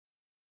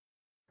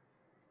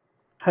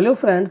Hello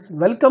friends,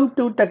 welcome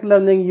to Tech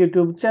Learning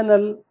YouTube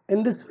channel.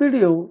 In this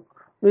video,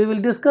 we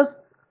will discuss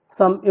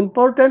some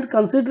important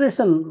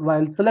consideration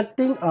while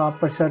selecting a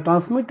pressure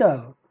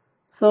transmitter.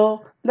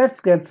 So let's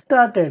get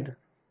started.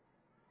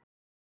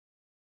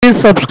 Please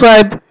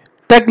subscribe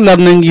Tech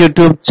Learning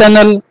YouTube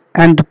channel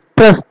and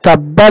press the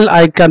bell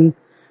icon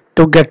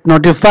to get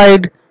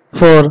notified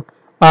for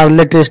our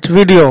latest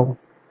video.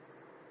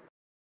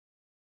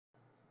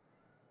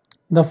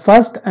 The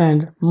first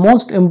and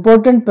most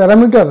important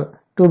parameter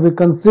to be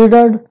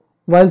considered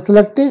while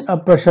selecting a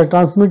pressure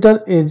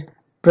transmitter is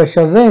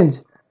pressure range.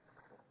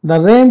 The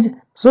range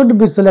should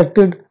be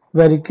selected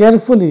very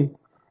carefully.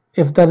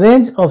 If the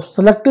range of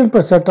selected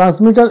pressure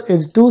transmitter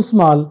is too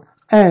small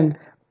and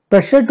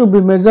pressure to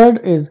be measured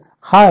is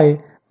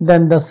high,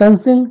 then the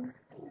sensing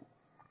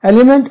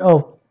element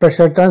of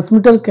pressure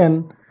transmitter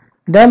can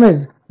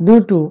damage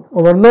due to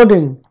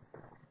overloading.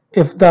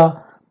 If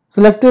the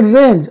selected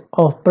range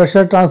of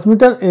pressure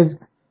transmitter is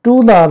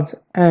too large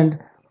and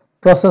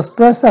process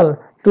pressure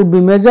to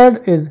be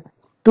measured is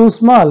too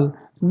small,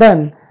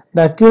 then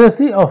the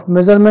accuracy of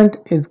measurement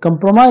is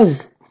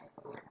compromised.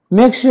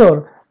 Make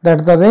sure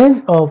that the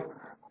range of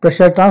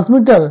pressure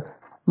transmitter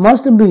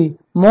must be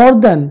more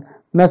than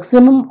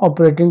maximum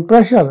operating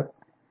pressure.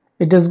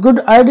 It is good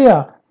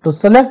idea to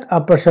select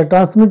a pressure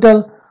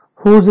transmitter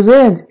whose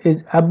range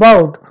is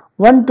about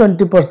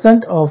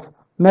 120% of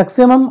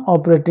maximum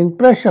operating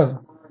pressure.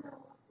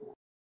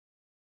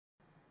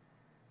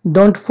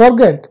 Don't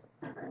forget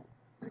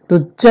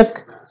to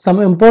check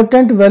some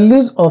important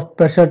values of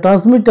pressure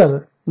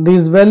transmitter.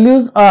 These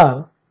values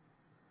are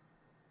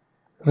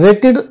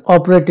rated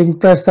operating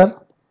pressure,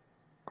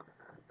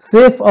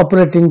 safe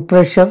operating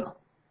pressure,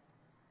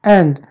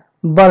 and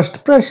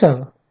burst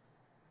pressure.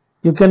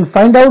 You can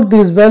find out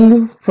these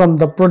values from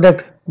the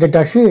product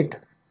datasheet.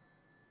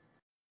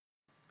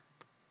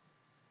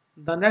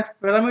 The next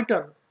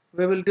parameter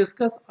we will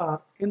discuss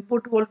are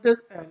input voltage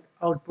and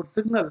output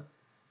signal.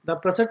 The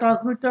pressure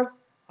transmitters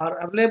are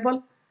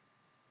available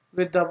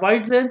with the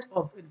wide range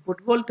of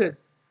input voltage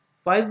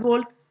 5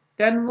 volt,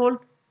 10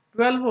 volt,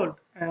 12 volt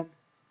and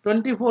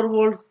 24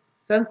 volt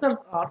sensors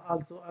are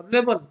also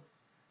available.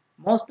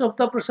 Most of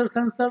the pressure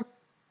sensors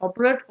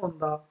operate on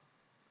the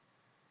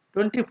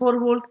 24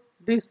 volt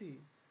DC.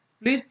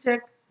 Please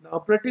check the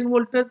operating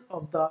voltage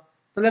of the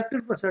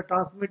selected pressure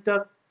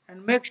transmitter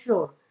and make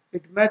sure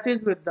it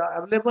matches with the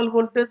available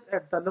voltage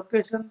at the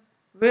location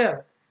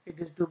where it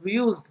is to be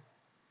used.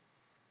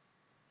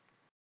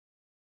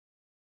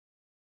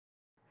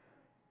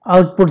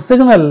 Output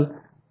signal.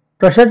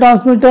 Pressure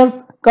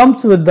transmitters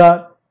comes with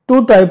the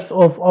two types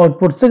of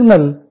output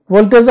signal,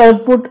 voltage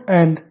output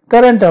and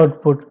current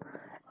output.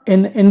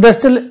 In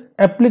industrial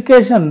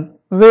application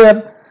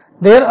where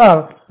there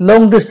are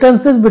long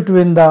distances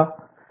between the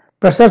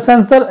pressure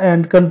sensor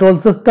and control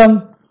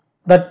system,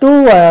 the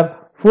two-wire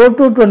 4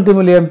 to 20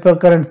 mA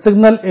current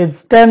signal is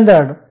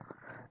standard.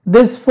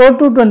 This 4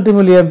 to 20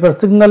 mA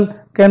signal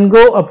can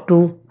go up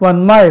to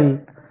 1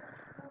 mile.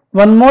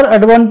 One more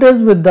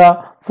advantage with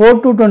the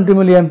 4 to 20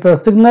 mA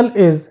signal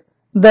is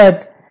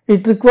that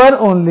it requires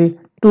only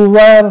two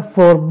wire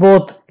for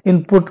both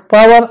input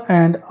power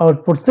and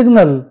output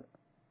signal.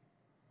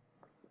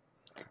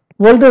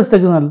 Voltage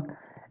signal.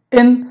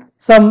 In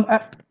some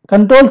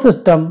control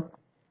system,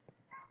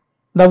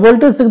 the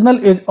voltage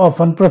signal is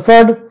often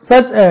preferred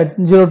such as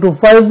 0 to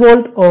 5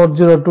 volt or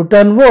 0 to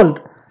 10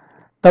 volt.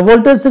 The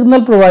voltage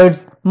signal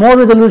provides more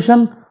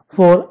resolution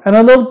for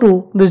analog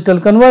to digital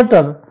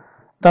converter.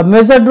 The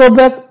major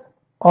drawback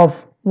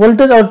of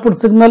voltage output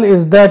signal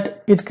is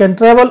that it can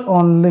travel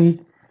only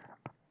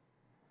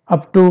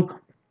up to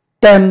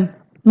 10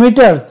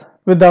 meters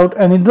without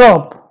any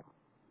drop.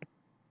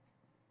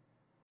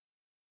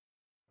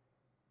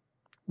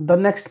 The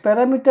next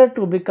parameter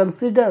to be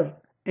considered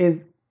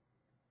is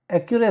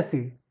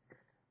accuracy.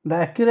 The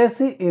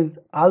accuracy is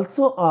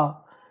also a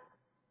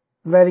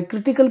very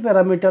critical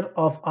parameter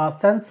of a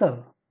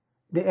sensor.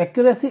 The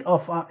accuracy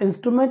of an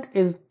instrument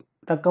is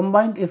the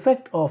combined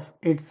effect of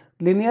its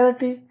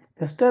linearity,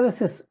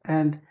 hysteresis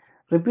and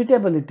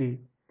repeatability.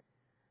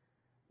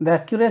 The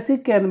accuracy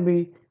can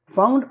be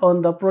found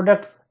on the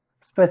product's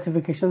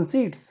specification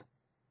sheets.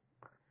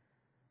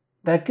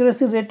 The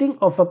accuracy rating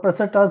of a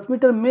pressure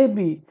transmitter may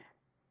be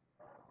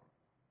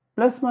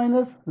plus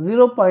minus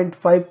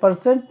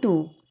 0.5%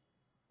 to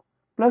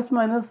plus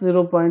minus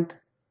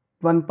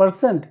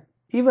 0.1%,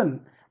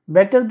 even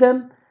better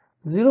than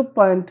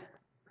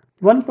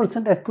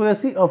 0.1%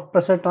 accuracy of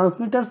pressure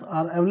transmitters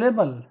are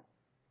available.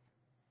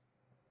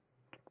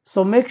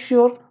 So make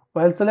sure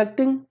while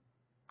selecting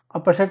a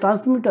pressure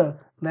transmitter,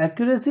 the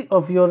accuracy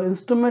of your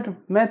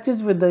instrument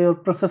matches with your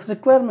process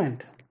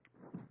requirement.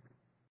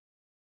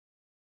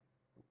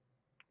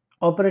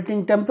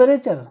 Operating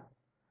temperature.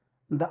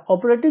 The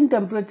operating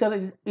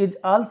temperature is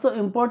also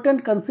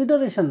important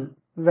consideration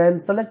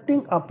when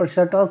selecting a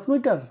pressure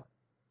transmitter.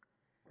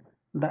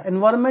 The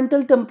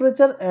environmental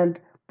temperature and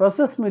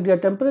process media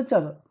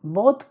temperature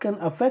both can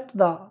affect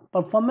the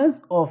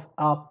performance of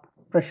a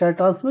pressure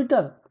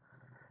transmitter.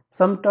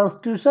 Some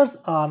transducers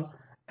are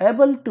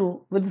able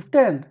to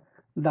withstand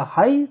the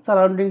high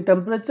surrounding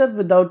temperature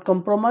without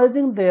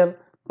compromising their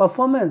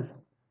performance,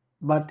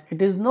 but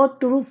it is not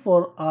true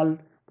for all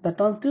the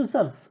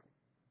transducers.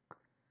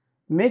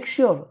 Make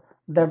sure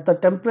that the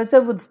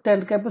temperature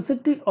withstand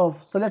capacity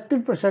of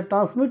selected pressure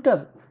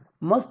transmitter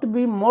must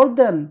be more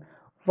than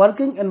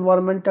working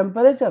environment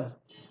temperature.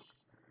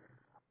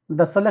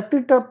 The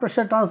selected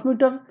pressure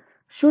transmitter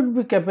should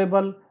be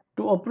capable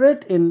to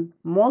operate in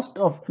most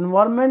of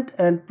environment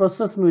and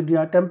process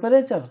media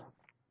temperature.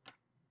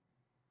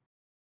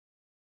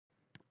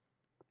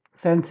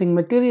 Sensing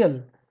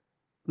material.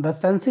 The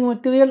sensing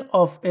material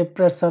of a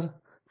pressure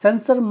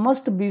sensor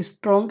must be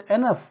strong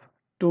enough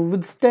to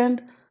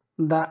withstand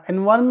the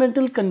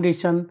environmental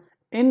condition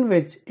in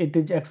which it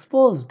is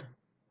exposed.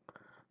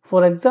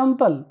 For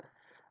example,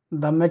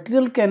 the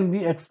material can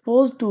be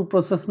exposed to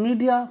process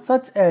media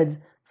such as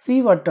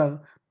seawater,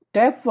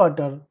 tap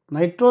water,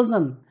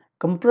 nitrogen,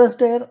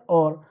 compressed air,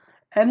 or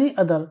any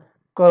other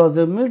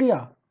corrosive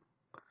media.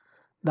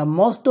 The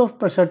most of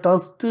pressure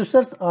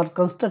transducers are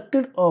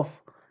constructed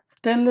of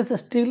stainless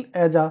steel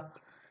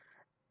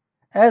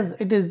as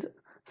it is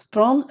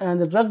strong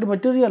and rugged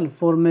material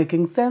for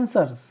making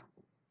sensors.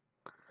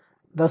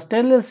 The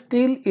stainless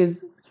steel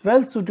is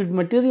well suited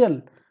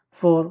material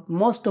for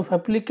most of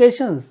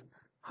applications.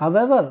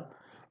 However,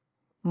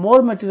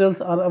 more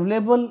materials are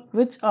available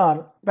which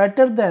are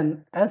better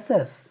than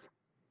SS.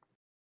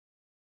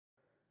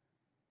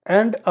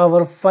 And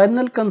our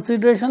final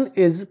consideration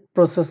is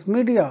process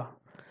media.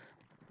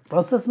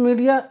 Process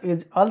media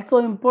is also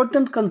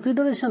important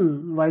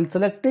consideration while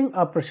selecting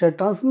a pressure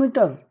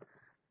transmitter.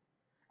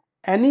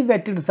 Any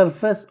wetted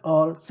surface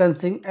or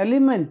sensing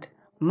element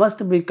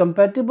must be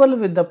compatible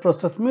with the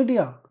process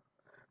media.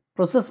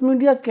 Process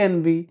media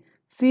can be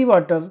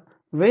seawater,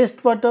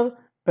 wastewater,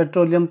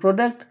 petroleum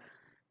product,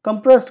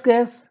 compressed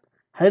gas,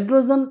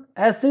 hydrogen,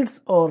 acids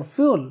or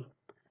fuel.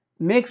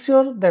 Make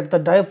sure that the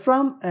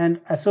diaphragm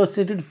and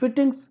associated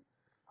fittings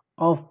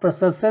of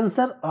process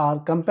sensor are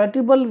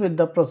compatible with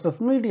the process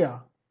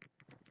media.